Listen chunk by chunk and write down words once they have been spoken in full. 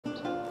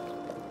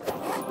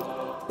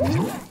The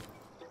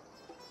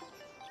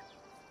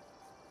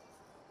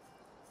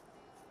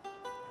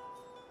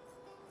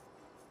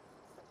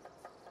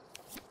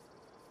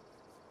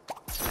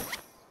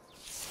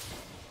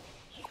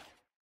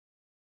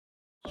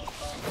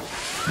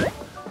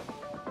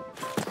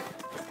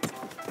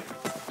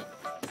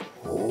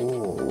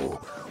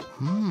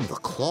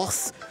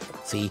cloth,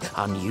 the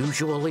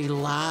unusually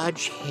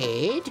large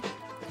head.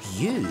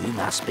 You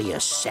must be a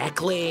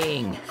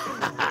sackling.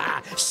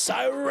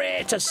 So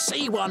rare to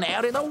see one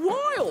out in the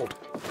wild.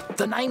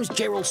 The name's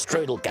Gerald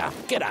Strudelgut.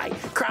 G'day,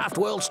 Craft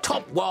World's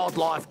top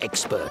wildlife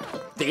expert.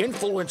 The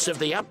influence of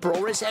the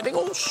uproar is having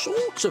all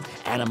sorts of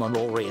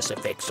animalorious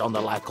effects on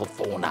the local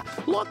fauna,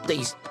 like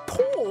these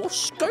poor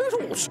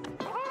scootles.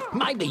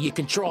 Maybe you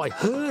can try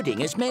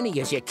herding as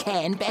many as you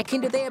can back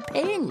into their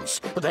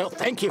pens. They'll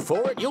thank you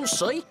for it, you'll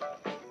see.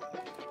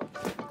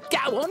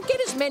 Go on,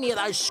 get as many of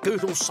those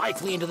scootles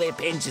safely into their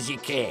pens as you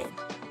can.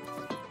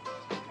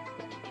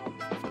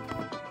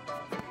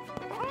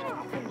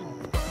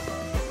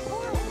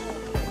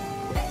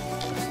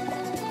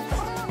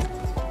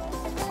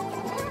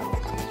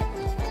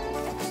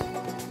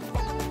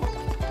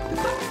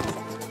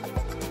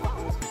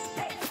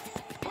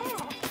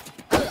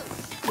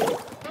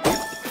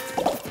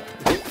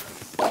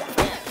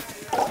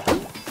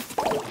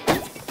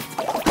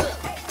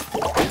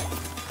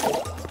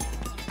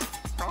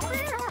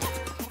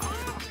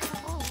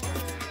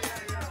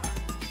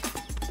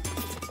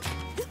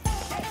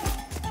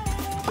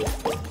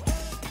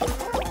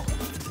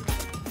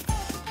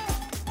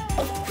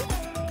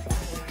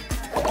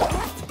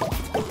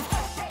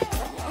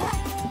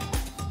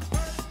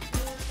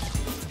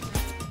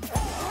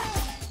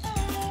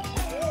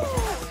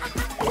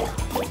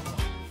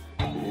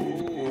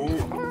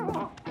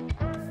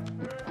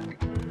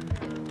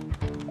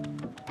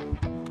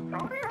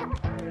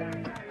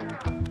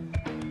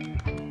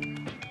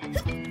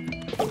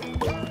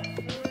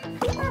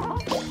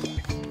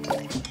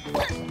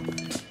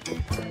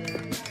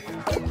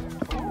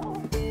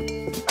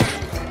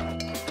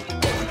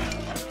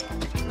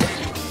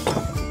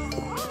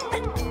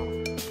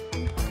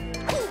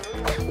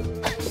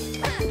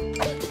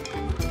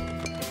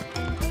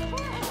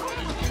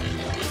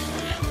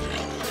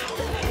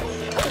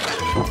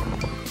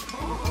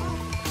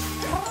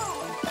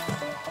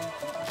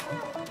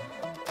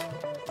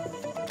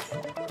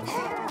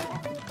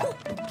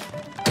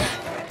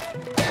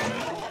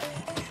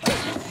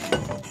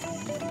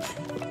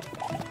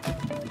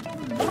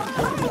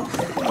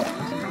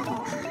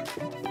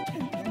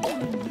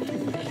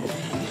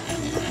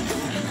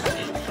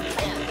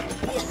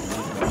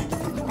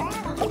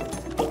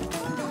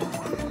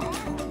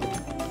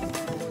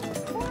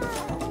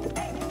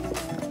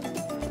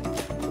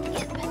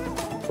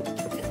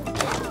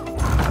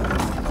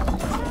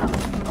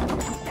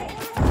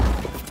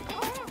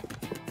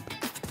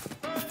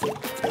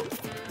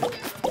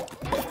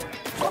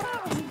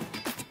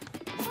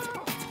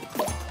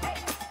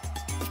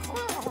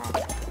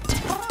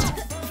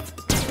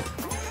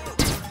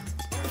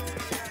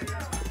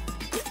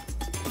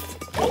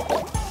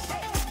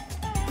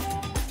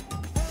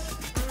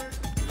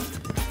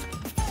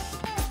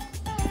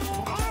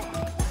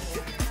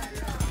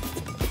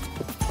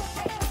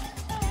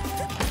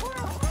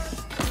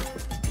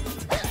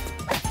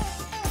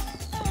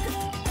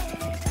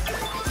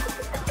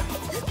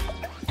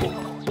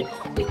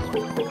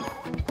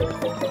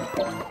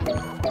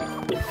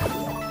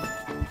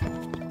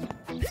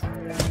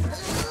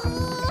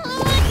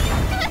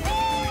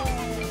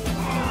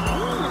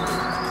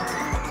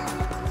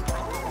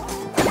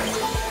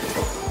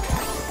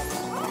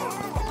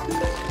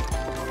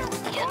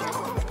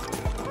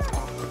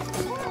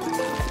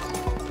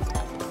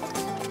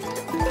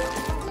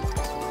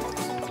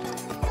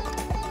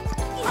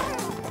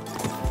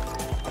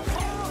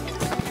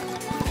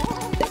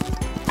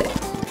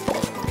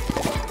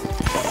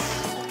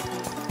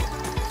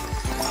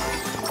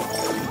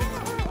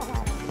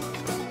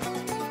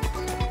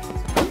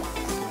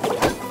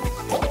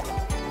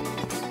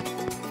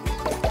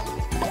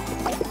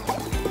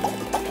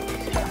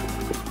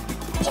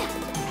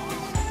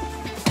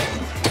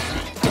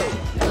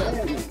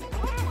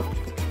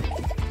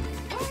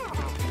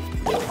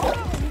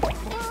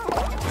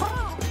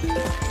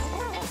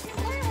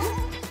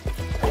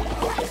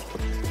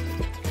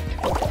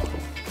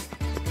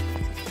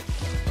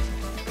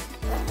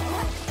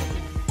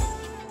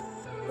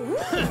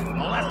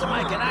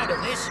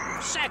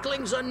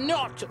 Sacklings are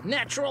not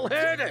natural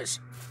herders.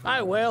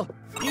 Oh well,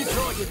 you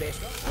try your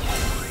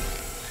best.